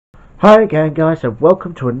Hi again guys, and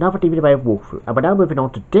welcome to another DVD walkthrough, and we're now moving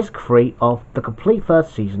on to disc 3 of the complete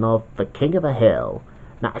first season of The King of the Hill.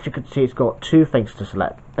 Now as you can see, it's got two things to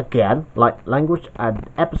select, again, like language and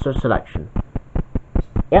episode selection.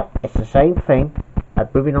 Yep, it's the same thing, and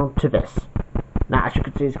moving on to this. Now as you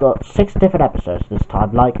can see, it's got 6 different episodes this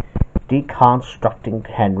time, like Deconstructing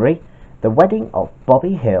Henry, The Wedding of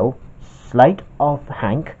Bobby Hill, Slate of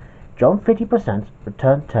Hank, John 50%,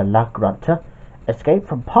 Return to La Grunta, Escape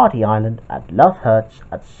from Party Island, and Love Hurts,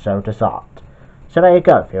 and So Does Art. So there you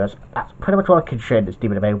go, viewers. That's pretty much what I can share in this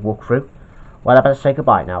DVD walkthrough. Well, I better say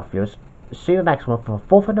goodbye now, viewers. See you the next one for the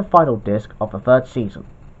fourth and the final disc of the third season.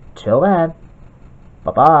 Till then,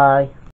 bye bye.